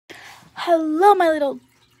Hello, my little...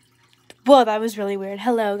 Whoa, that was really weird.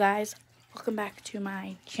 Hello, guys. Welcome back to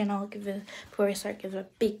my channel. Before we start, give it a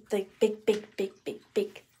big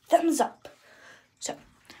thumbs up. So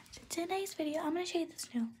today's video, I'm going to show you the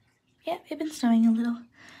snow. Yeah, it's been snowing a little,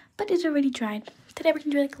 but it's already dried. Today, we're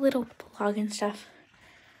going to do like a little vlog and stuff.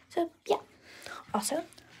 So, yeah. Also,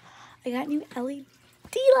 I got new LED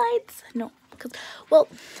lights. No, because, well,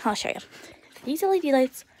 I'll show you. These LED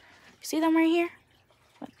lights, you see them right here?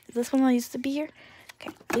 This one used to be here.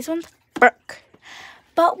 Okay, these ones broke.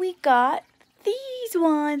 But we got these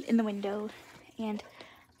ones in the window. And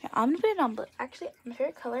I'm going to put it on blue. Actually, my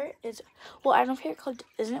favorite color is, well, I don't know if favorite color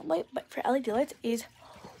isn't white, but for LED lights is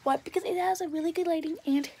white because it has a really good lighting.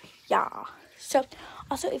 And yeah. So,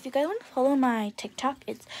 also, if you guys want to follow my TikTok,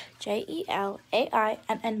 it's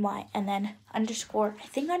JELAINNY and then underscore, I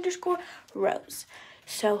think underscore, Rose.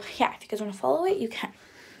 So, yeah, if you guys want to follow it, you can.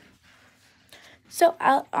 So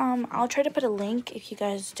I'll try to put a link if you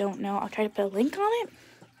guys don't know. I'll try to put a link on it.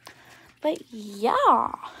 But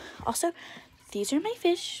yeah. Also, these are my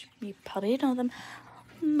fish. You probably know them.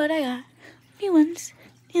 But I got new ones.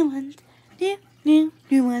 New ones. New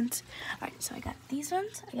ones. Alright, so I got these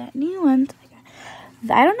ones. I got new ones.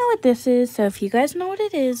 I don't know what this is. So if you guys know what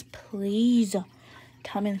it is, please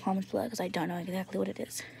tell me in the comments below because I don't know exactly what it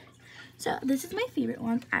is. So this is my favorite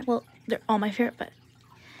one. Well, they're all my favorite, but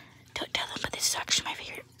don't tell them, but this is actually my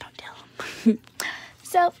favorite. Don't tell them.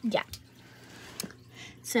 So, yeah.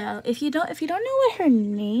 So, if you don't know what her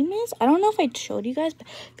name is, I don't know if I showed you guys, but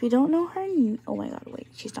if you don't know her oh my god, wait,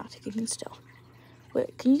 she's not taking still.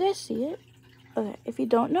 Wait, can you guys see it? Okay, if you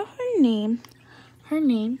don't know her name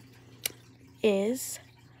is,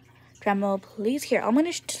 drumroll please, here, I'm going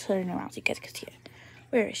to turn around so you guys can see it.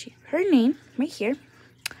 Where is she? Her name, right here.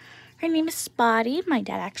 Her name is Spotty. My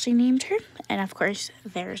dad actually named her. And of course,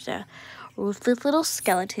 there's a ruthless little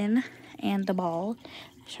skeleton and the ball.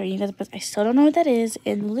 I'll show you guys, but I still don't know what that is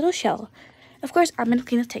in the little shell. Of course, I'm going to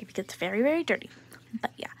clean this tank because it's very, very dirty. But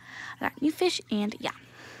yeah, I got new fish and yeah.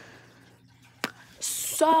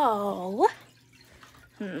 So,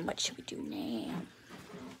 what should we do now?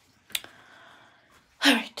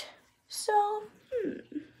 Alright, so,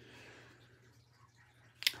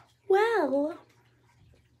 well,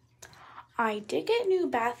 I did get new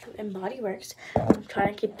Bath and Body Works. I'm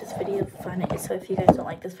trying to keep this video fun, so if you guys don't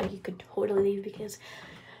like this video, you could totally leave because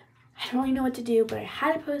I don't really know what to do, but I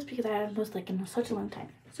had to post because I hadn't posted like in such a long time.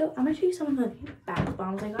 So I'm gonna show you some of the bath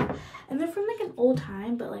bombs I got, and they're from like an old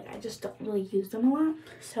time, but like I just don't really use them a lot.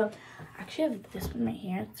 So I actually have this one right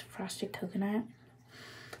here. It's frosted coconut.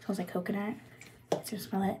 It smells like coconut. So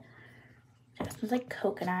smell it. It smells like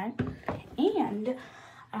coconut. And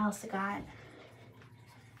I also got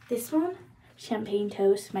this one. Champagne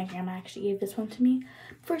toast. My grandma actually gave this one to me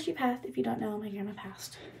before she passed. If you don't know, my grandma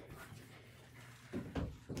passed.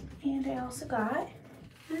 And I also got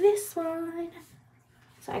this one.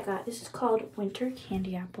 So I got, this is called Winter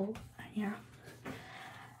Candy Apple. Yeah.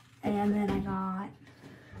 And then I got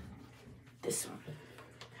this one.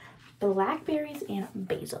 Blackberries and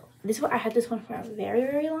basil. This one, I had this one for a very,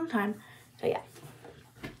 very long time. So yeah.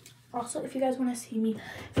 Also, if you guys want to see me,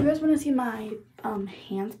 if you guys want to see my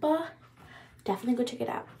hand spa, definitely go check it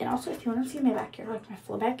out. And also, if you want to see my backyard, like my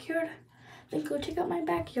full backyard, then go check out my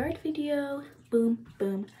backyard video. Boom,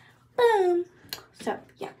 boom, boom. So,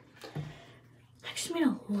 yeah. I actually made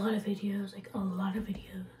a lot of videos, like a lot of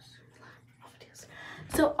videos.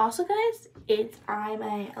 So, also, guys, I'm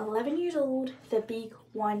 11 years old, the big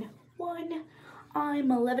one. I'm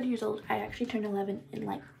 11 years old. I actually turned 11 in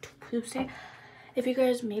like Tuesday. If you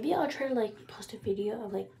guys, maybe I'll try to like post a video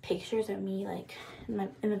of like pictures of me like in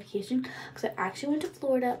the vacation, because I actually went to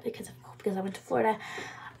Florida because I went to Florida.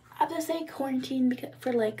 I have to say quarantine because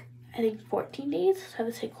for like I think 14 days. So I have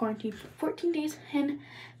to say quarantine for 14 days, and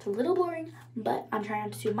it's a little boring, but I'm trying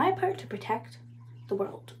to do my part to protect the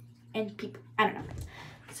world and people. I don't know.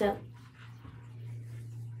 So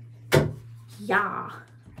yeah,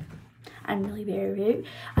 I'm really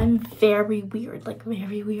I'm very weird, like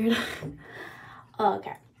very weird.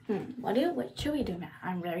 Okay. What should we do now?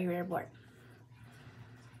 I'm very, very bored.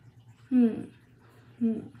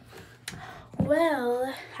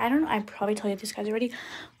 Well, I don't know. I probably told you this guys already,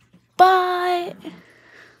 but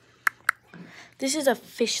this is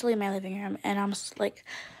officially my living room, and I'm just like,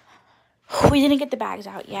 we didn't get the bags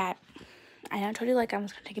out yet. I told you like I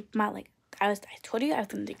was gonna take my like I told you I was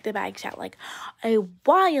gonna take the bags out like a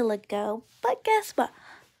while ago, but guess what?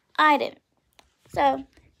 I didn't. So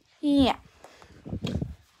yeah.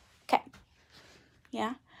 Okay.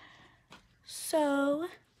 Yeah. So,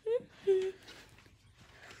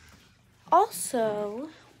 also,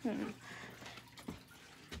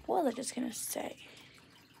 what was I just gonna say?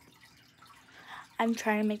 I'm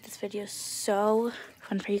trying to make this video so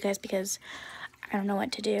fun for you guys because I don't know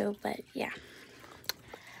what to do, but yeah.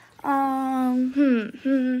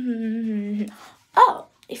 Oh,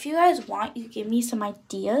 if you guys want, you give me some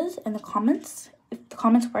ideas in the comments. If the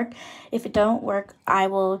comments work. If it don't work, I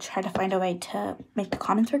will try to find a way to make the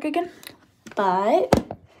comments work again.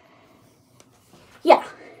 But yeah.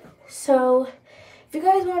 So if you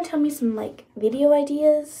guys want to tell me some like video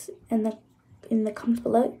ideas in the comments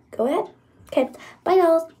below, go ahead. Okay, bye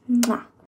dolls. Mwah.